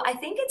 So I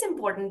think it's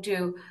important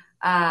to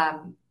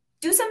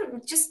do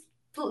some, just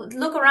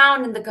look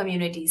around in the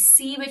community,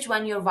 see which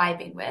one you're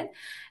vibing with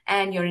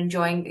and you're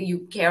enjoying,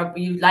 you care,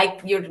 you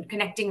like, you're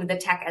connecting with the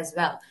tech as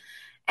well.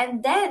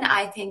 And then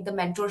I think the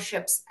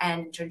mentorships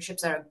and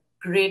internships are a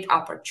great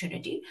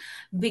opportunity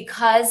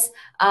because,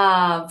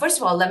 first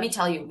of all, let me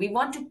tell you, we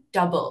want to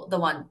double the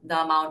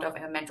amount of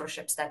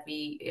mentorships that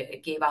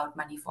we gave out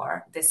money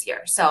for this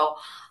year. So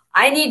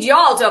I need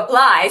y'all to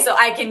apply so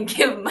I can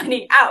give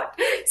money out.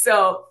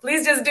 So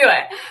please just do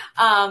it.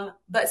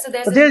 But so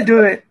there's But a they'll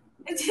do it.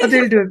 But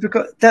they'll do it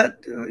because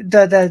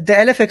the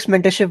LFX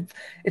mentorship,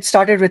 it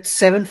started with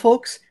 7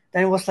 folks,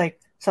 then it was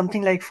like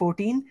something like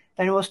 14,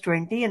 then it was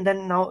 20, and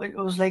then now it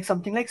was like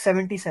something like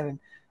 77.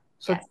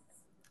 So yes.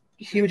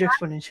 huge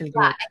exponential Yeah,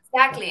 growth. Yeah.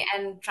 exactly.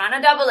 And trying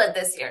to double it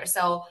this year.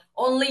 So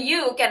only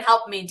you can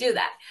help me do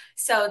that.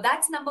 So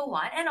that's number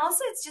one. And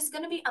also, it's just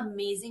going to be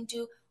amazing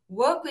to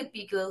work with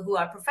people who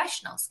are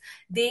professionals.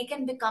 They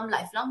can become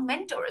lifelong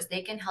mentors.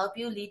 They can help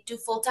you lead to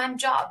full-time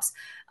jobs.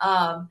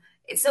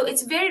 So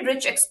it's very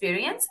rich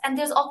experience. And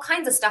there's all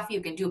kinds of stuff you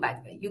can do, by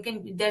the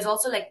way. There's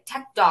also like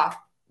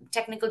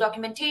technical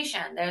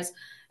documentation. There's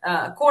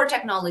core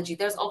technology.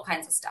 There's all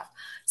kinds of stuff.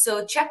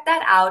 So check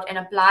that out and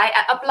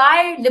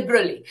apply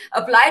liberally,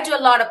 apply to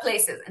a lot of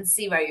places and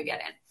see where you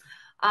get in.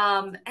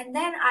 And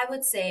then I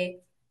would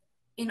say,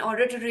 in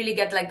order to really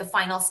get like the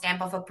final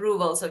stamp of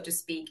approval, so to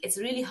speak, it's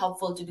really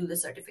helpful to do the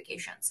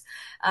certifications.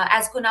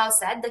 As Kunal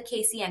said, the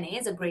KCNA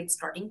is a great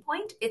starting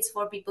point. It's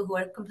for people who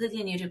are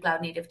completely new to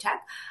cloud native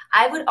tech.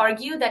 I would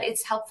argue that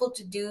it's helpful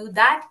to do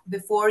that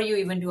before you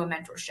even do a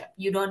mentorship.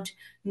 You don't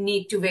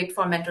need to wait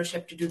for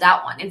mentorship to do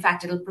that one. In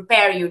fact, it'll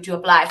prepare you to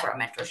apply for a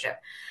mentorship.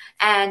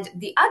 And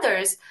the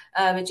others,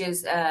 which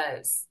is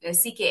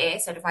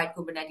CKA, Certified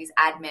Kubernetes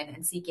Admin,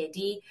 and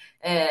CKD,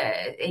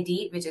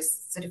 AD, which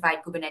is Certified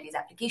Kubernetes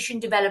Application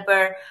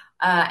Developer.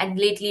 And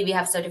lately we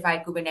have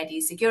Certified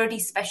Kubernetes Security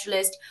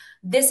Specialist.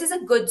 This is a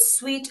good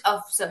suite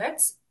of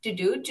certs to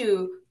do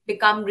to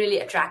become really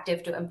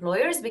attractive to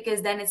employers,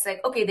 because then it's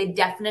like, okay, they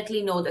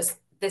definitely know this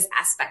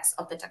aspects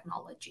of the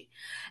technology.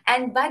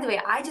 And by the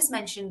way, I just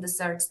mentioned the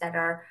certs that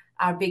are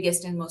our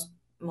biggest and most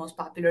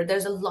popular.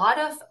 There's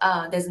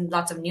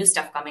lots of new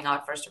stuff coming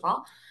out, first of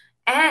all,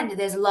 and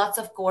there's lots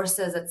of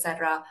courses,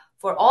 etc.,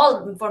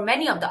 for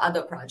many of the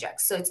other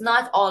projects. So it's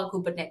not all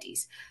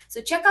Kubernetes.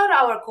 So check out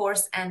our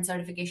course and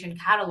certification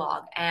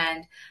catalog.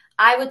 And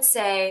I would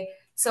say,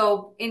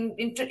 so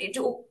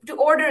to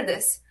order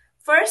this,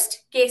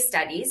 first, case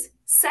studies,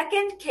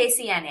 second,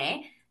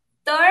 KCNA,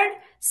 third,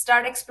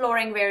 start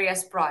exploring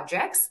various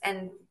projects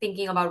and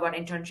thinking about what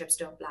internships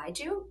to apply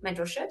to,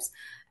 mentorships.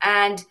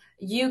 And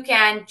you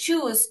can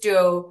choose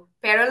to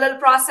parallel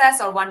process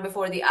or one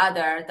before the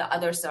other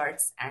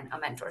certs and a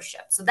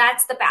mentorship. So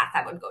that's the path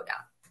I would go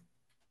down.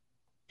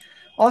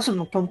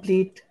 Awesome,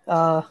 complete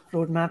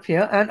roadmap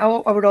here. And I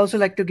would also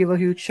like to give a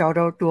huge shout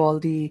out to all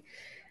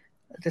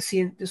there's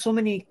so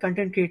many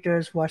content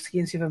creators who are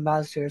CNCF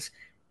ambassadors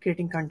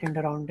creating content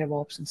around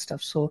DevOps and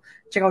stuff. So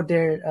check out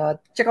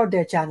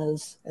their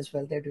channels as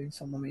well. They're doing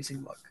some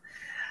amazing work.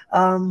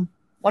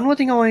 One more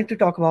thing I wanted to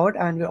talk about,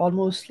 and we're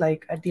almost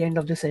like at the end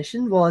of the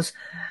session, was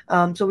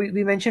so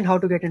we mentioned how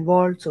to get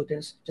involved. So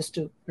there's, just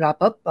to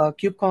wrap up,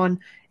 KubeCon,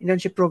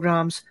 internship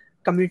programs,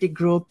 community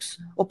groups,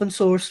 open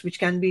source, which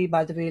can be,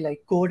 by the way,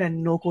 like code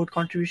and no code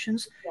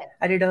contributions. Yes.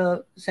 I did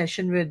a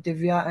session with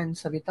Divya and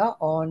Savita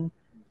on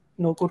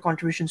no code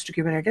contributions to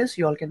Kubernetes.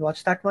 You all can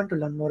watch that one to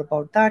learn more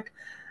about that.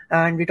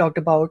 And we talked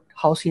about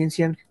how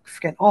CNCF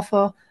can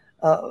offer,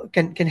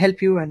 can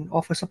help you and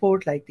offer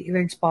support, like the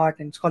events part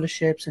and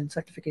scholarships and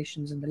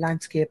certifications in the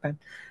landscape, and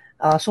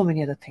so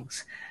many other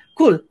things.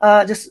 Cool.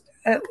 Just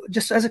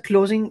as a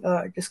closing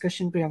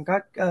discussion,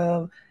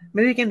 Priyanka,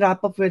 maybe we can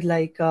wrap up with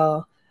like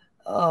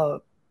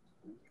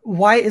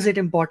why is it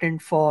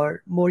important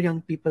for more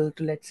young people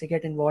to, let's say,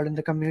 get involved in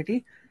the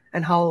community,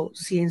 and how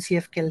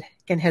CNCF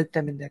can help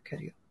them in their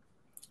career.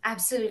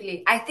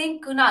 Absolutely. I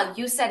think, Kunal,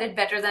 you said it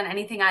better than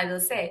anything I will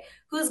say.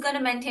 Who's going to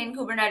maintain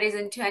Kubernetes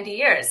in 20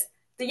 years?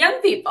 The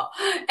young people.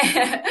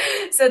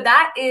 So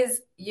that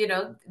is,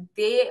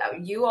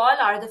 you all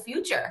are the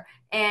future,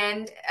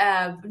 and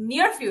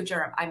near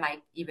future, I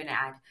might even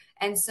add.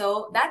 And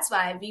so that's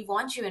why we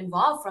want you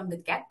involved from the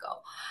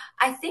get-go.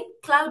 I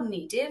think cloud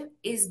native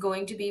is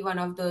going to be one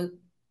of the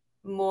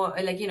more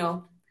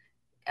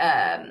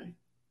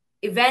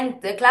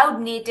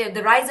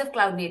the rise of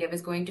cloud native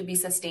is going to be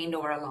sustained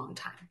over a long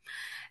time.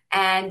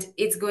 And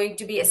it's going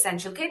to be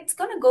essential. It's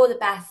going to go the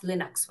path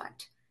Linux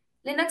went.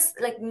 Linux,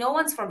 like, no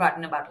one's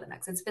forgotten about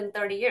Linux. It's been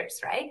 30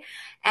 years, right?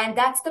 And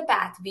that's the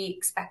path we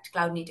expect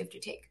cloud native to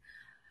take.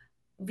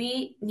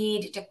 We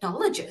need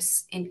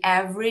technologists in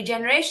every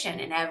generation,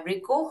 in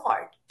every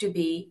cohort, to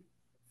be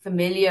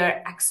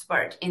familiar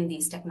expert in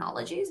these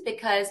technologies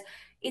because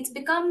it's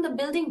become the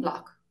building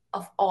block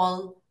of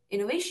all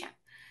innovation.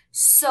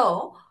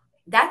 So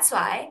that's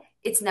why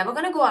it's never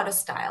going to go out of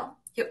style.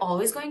 You're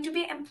always going to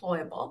be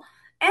employable.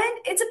 And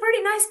it's a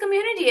pretty nice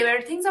community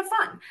where things are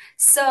fun.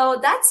 So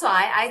that's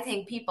why I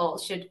think people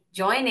should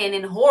join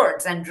in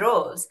hordes and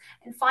droves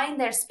and find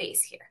their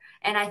space here.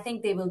 And I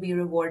think they will be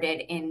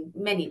rewarded in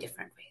many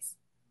different ways.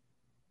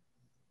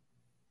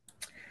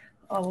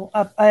 Oh,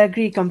 I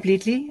agree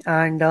completely.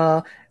 And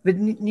with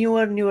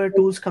newer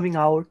tools coming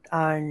out,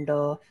 and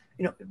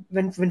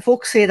when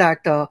folks say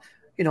that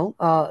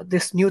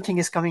this new thing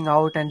is coming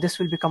out and this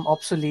will become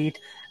obsolete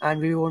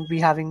and we won't be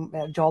having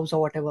jobs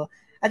or whatever,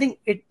 I think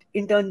it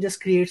in turn just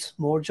creates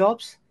more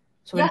jobs.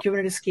 So when Yeah,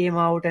 Kubernetes came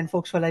out and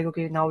folks were like,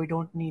 okay, now we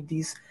don't need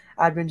these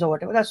admins or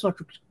whatever. That's not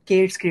true.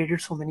 It's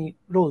created so many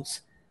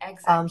roles.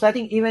 exactly. So I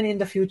think even in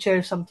the future,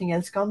 if something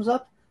else comes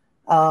up,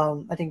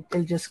 I think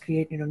it'll just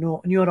create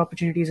newer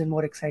opportunities and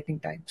more exciting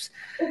times.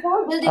 It's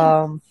all building.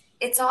 Um,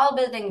 It's all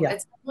building. yeah,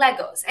 It's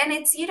Legos, and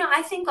it's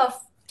I think of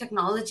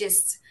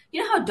technologists.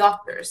 You know how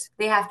doctors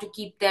they have to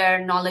keep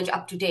their knowledge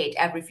up to date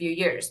every few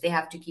years. They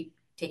have to keep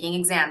taking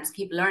exams,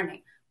 keep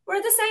learning.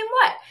 We're the same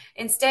way.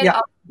 Instead yeah.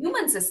 of a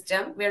human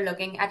system, we're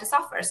looking at a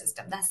software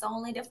system. That's the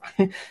only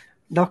difference.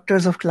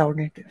 Doctors of cloud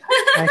native.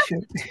 I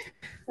should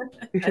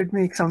we should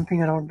make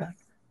something around that.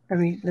 Let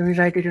me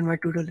write it in my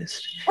to-do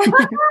list.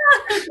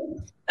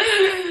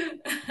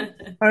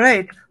 All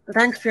right.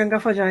 Thanks,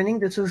 Priyanka, for joining.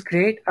 This was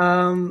great.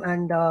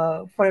 And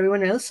for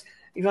everyone else,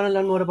 if you want to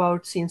learn more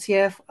about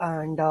CNCF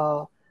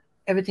and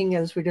everything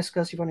else we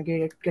discussed, you want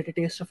to get a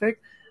taste of it,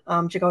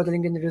 check out the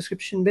link in the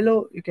description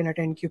below. You can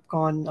attend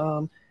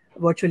KubeCon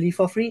virtually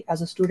for free.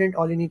 As a student,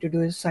 all you need to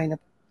do is sign up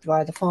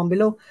via the form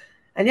below.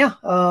 And yeah,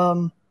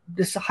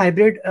 this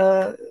hybrid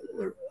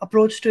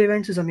approach to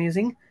events is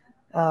amazing.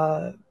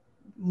 Uh,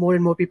 More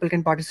and more people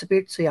can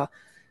participate. So yeah,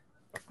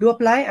 do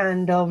apply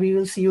and we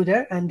will see you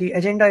there, and the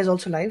agenda is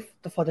also live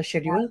for the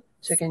schedule,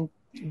 so you can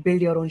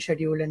build your own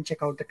schedule and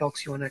check out the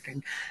talks you want to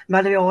attend.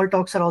 By the way, all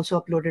talks are also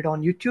uploaded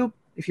on YouTube.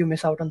 If you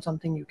miss out on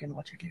something, you can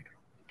watch it later.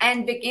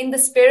 And in the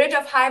spirit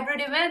of hybrid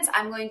events,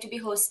 I'm going to be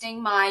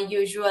hosting my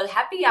usual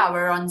happy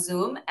hour on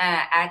Zoom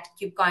at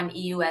KubeCon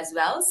EU as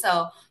well.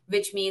 So,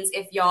 which means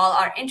if y'all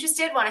are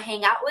interested, want to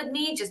hang out with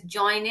me, just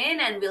join in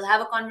and we'll have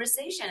a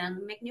conversation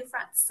and make new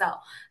friends. So,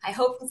 I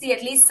hope to see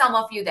at least some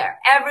of you there.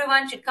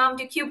 Everyone should come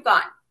to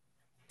KubeCon.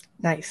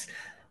 Nice.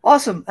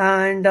 Awesome.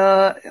 And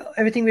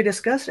everything we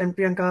discussed, and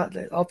Priyanka,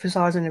 the office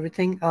hours and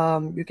everything,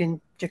 you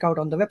can check out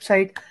on the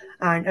website,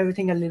 and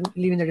everything I'll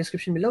leave in the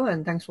description below.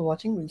 And thanks for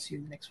watching. We'll see you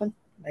in the next one.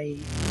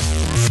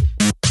 Bye.